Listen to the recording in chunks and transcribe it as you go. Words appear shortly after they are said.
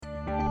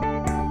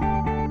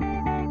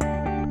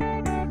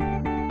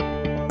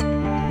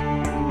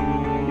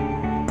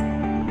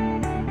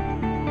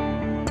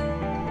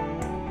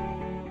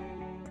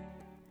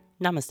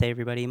Namaste,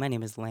 everybody. My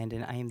name is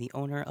Landon. I am the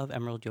owner of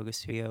Emerald Yoga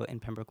Studio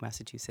in Pembroke,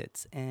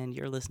 Massachusetts, and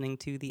you're listening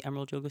to the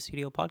Emerald Yoga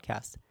Studio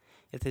podcast.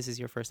 If this is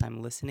your first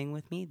time listening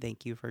with me,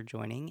 thank you for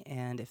joining.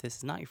 And if this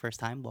is not your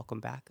first time, welcome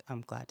back. I'm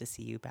glad to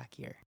see you back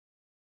here.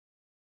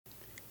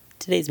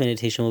 Today's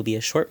meditation will be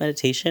a short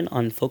meditation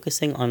on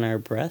focusing on our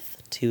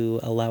breath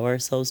to allow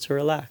ourselves to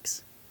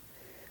relax.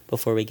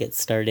 Before we get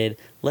started,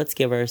 let's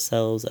give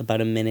ourselves about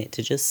a minute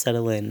to just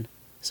settle in.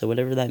 So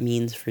whatever that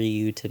means for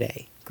you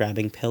today,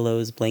 grabbing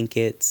pillows,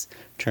 blankets,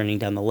 turning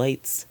down the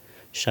lights,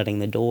 shutting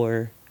the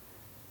door,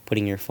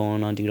 putting your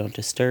phone on Do Not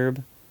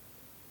Disturb,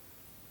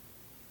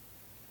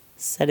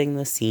 setting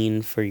the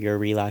scene for your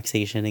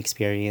relaxation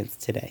experience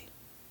today.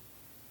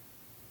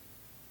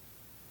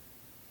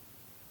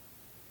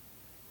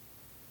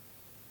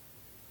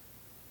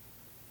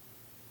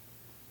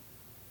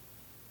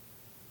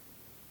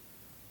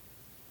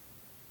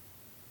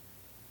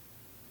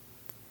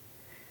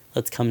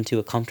 Let's come to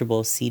a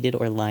comfortable seated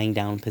or lying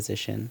down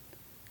position.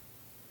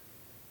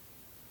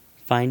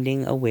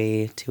 Finding a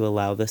way to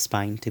allow the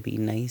spine to be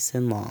nice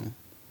and long.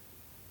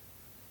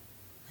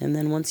 And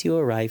then once you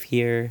arrive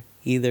here,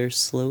 either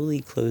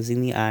slowly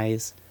closing the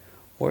eyes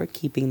or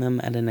keeping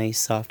them at a nice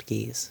soft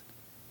gaze.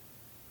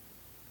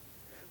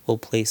 We'll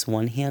place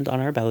one hand on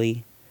our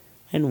belly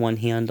and one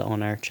hand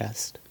on our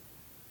chest.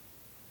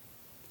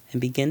 And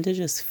begin to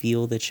just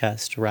feel the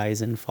chest rise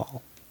and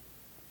fall.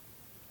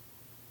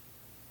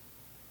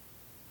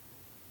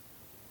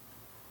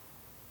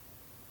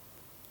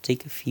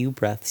 Take a few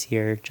breaths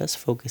here, just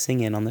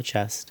focusing in on the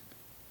chest.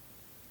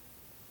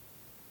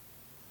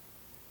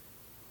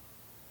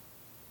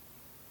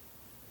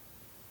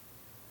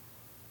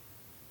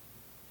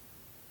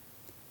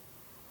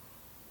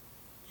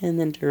 And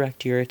then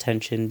direct your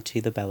attention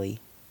to the belly,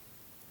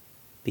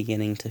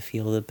 beginning to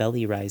feel the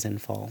belly rise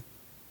and fall.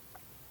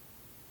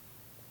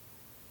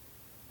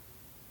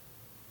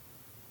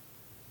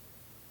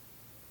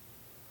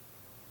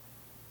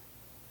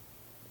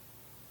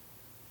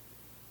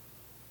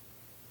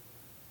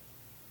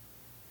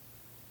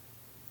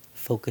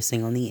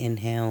 Focusing on the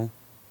inhale,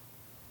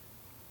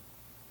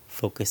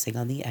 focusing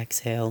on the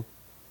exhale,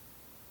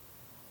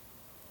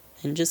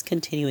 and just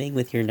continuing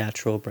with your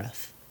natural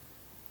breath,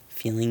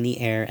 feeling the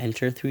air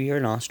enter through your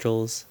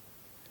nostrils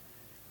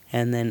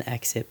and then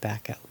exit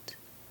back out.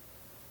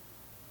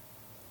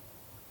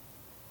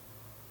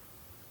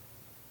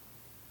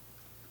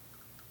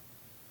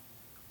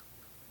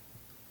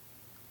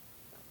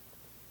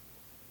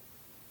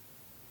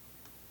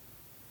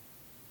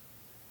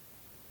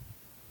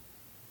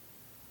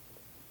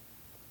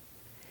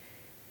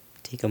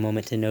 Take a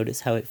moment to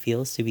notice how it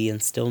feels to be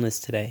in stillness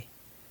today,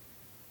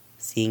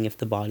 seeing if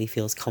the body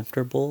feels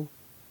comfortable,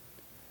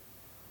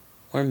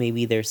 or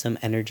maybe there's some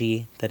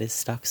energy that is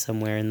stuck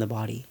somewhere in the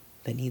body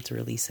that needs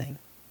releasing.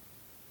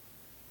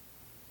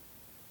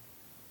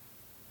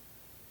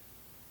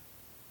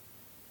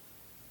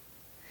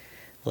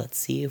 Let's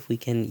see if we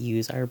can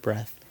use our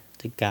breath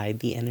to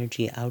guide the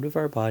energy out of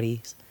our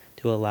bodies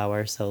to allow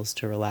ourselves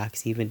to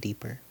relax even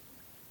deeper.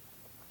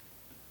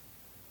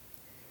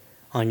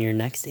 On your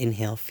next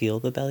inhale, feel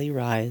the belly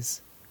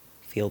rise,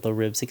 feel the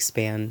ribs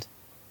expand,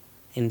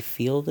 and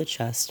feel the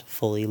chest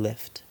fully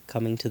lift,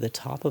 coming to the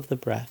top of the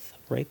breath,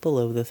 right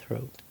below the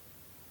throat.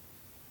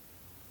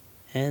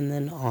 And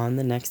then on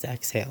the next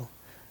exhale,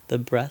 the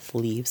breath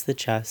leaves the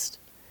chest,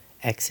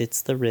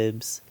 exits the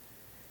ribs,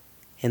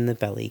 and the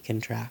belly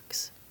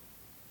contracts.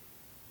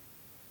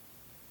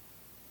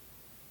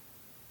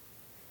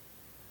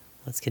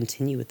 Let's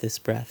continue with this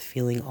breath,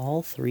 feeling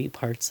all three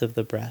parts of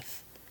the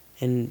breath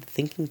and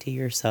thinking to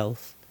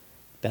yourself,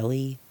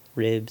 belly,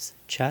 ribs,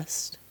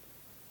 chest,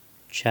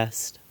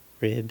 chest,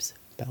 ribs,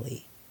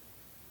 belly.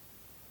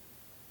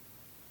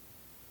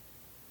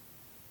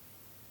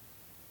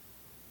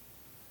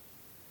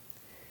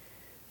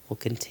 We'll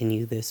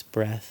continue this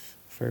breath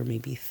for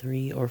maybe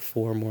 3 or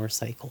 4 more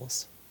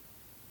cycles.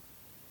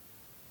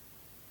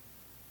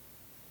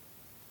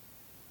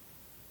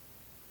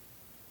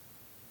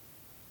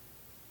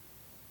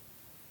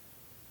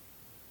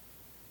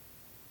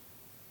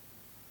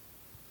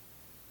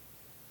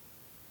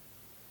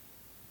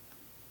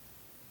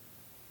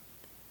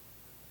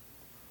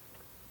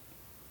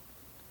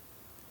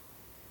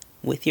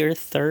 With your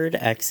third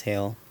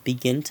exhale,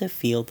 begin to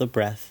feel the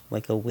breath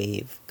like a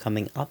wave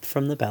coming up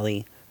from the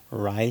belly,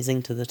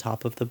 rising to the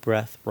top of the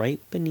breath right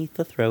beneath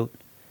the throat.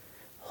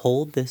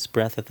 Hold this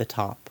breath at the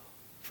top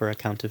for a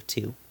count of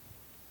 2.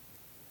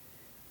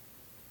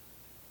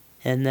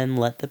 And then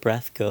let the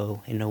breath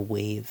go in a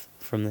wave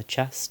from the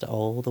chest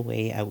all the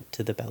way out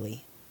to the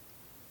belly.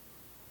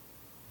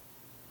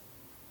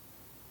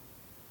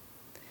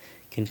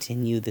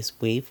 Continue this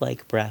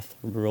wave-like breath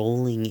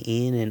rolling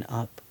in and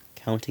up,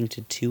 counting to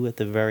 2 at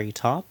the very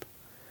top,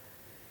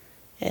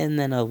 and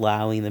then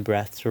allowing the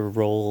breath to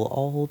roll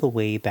all the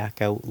way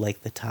back out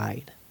like the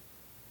tide.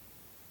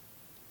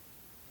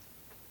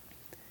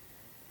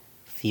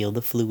 Feel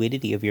the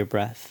fluidity of your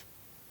breath.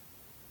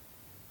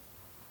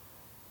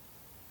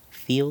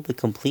 Feel the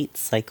complete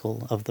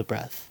cycle of the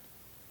breath.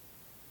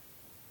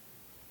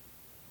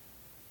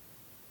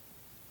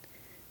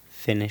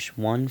 Finish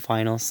one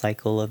final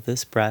cycle of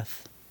this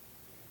breath,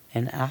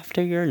 and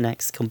after your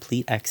next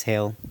complete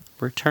exhale,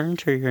 return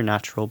to your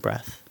natural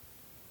breath.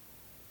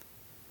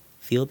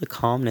 Feel the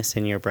calmness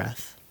in your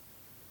breath.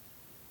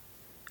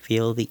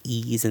 Feel the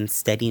ease and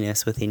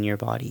steadiness within your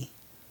body.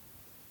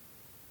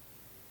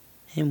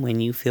 And when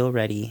you feel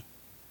ready,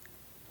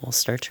 we'll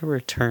start to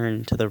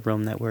return to the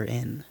room that we're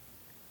in.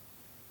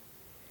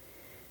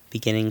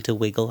 Beginning to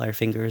wiggle our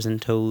fingers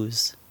and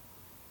toes,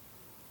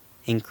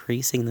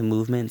 increasing the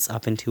movements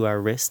up into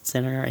our wrists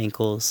and our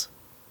ankles.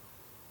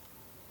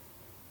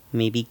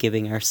 Maybe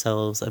giving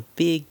ourselves a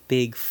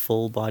big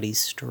full body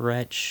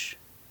stretch.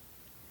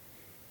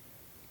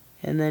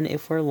 And then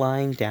if we're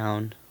lying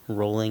down,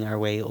 rolling our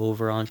way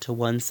over onto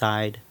one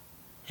side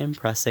and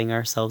pressing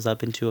ourselves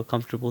up into a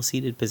comfortable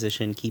seated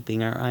position,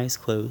 keeping our eyes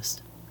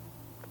closed.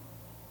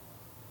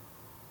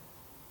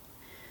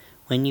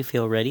 When you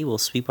feel ready, we'll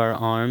sweep our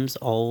arms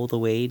all the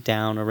way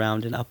down,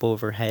 around, and up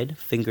overhead,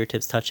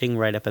 fingertips touching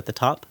right up at the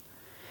top.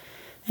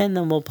 And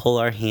then we'll pull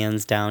our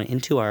hands down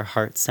into our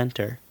heart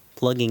center,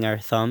 plugging our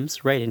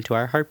thumbs right into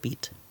our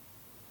heartbeat.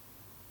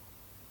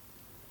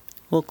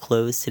 We'll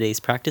close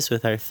today's practice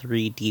with our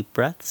 3 deep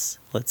breaths.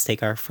 Let's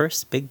take our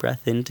first big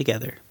breath in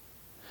together.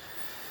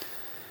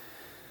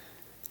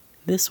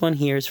 This one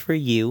here is for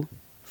you,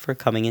 for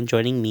coming and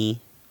joining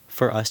me,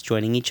 for us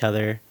joining each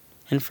other,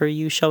 and for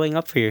you showing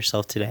up for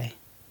yourself today.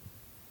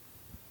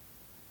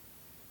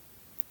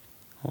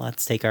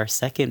 Let's take our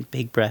second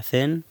big breath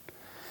in.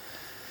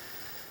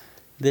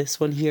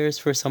 This one here is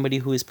for somebody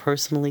who is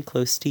personally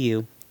close to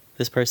you.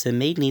 This person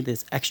may need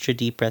this extra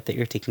deep breath that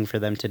you're taking for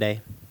them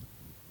today.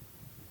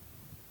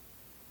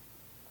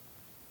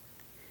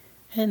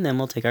 And then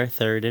we'll take our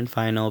third and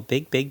final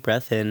big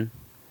breath in.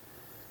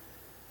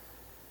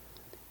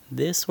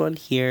 This one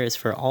here is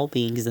for all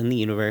beings in the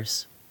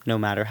universe, no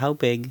matter how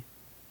big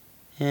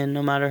and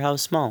no matter how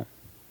small.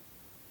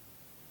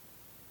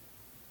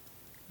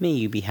 May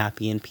you be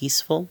happy and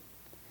peaceful.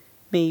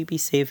 May you be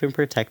safe and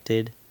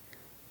protected.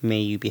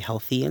 May you be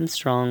healthy and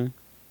strong.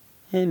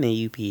 And may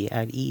you be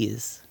at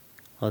ease.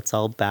 Let's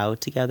all bow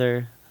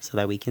together so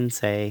that we can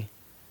say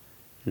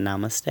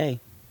Namaste.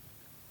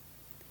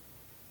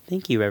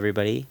 Thank you,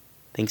 everybody.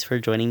 Thanks for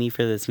joining me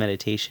for this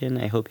meditation.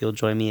 I hope you'll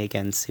join me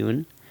again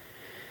soon.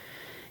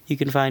 You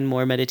can find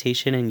more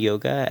meditation and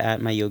yoga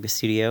at my yoga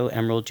studio,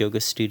 Emerald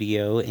Yoga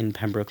Studio in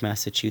Pembroke,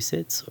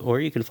 Massachusetts, or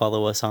you can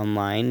follow us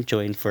online,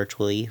 join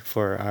virtually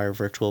for our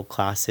virtual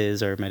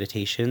classes or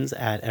meditations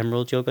at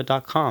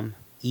emeraldyoga.com,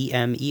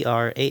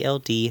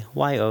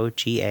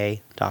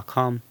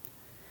 emeraldyoga.com.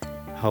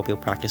 I hope you'll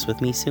practice with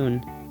me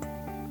soon.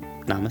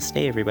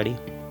 Namaste, everybody.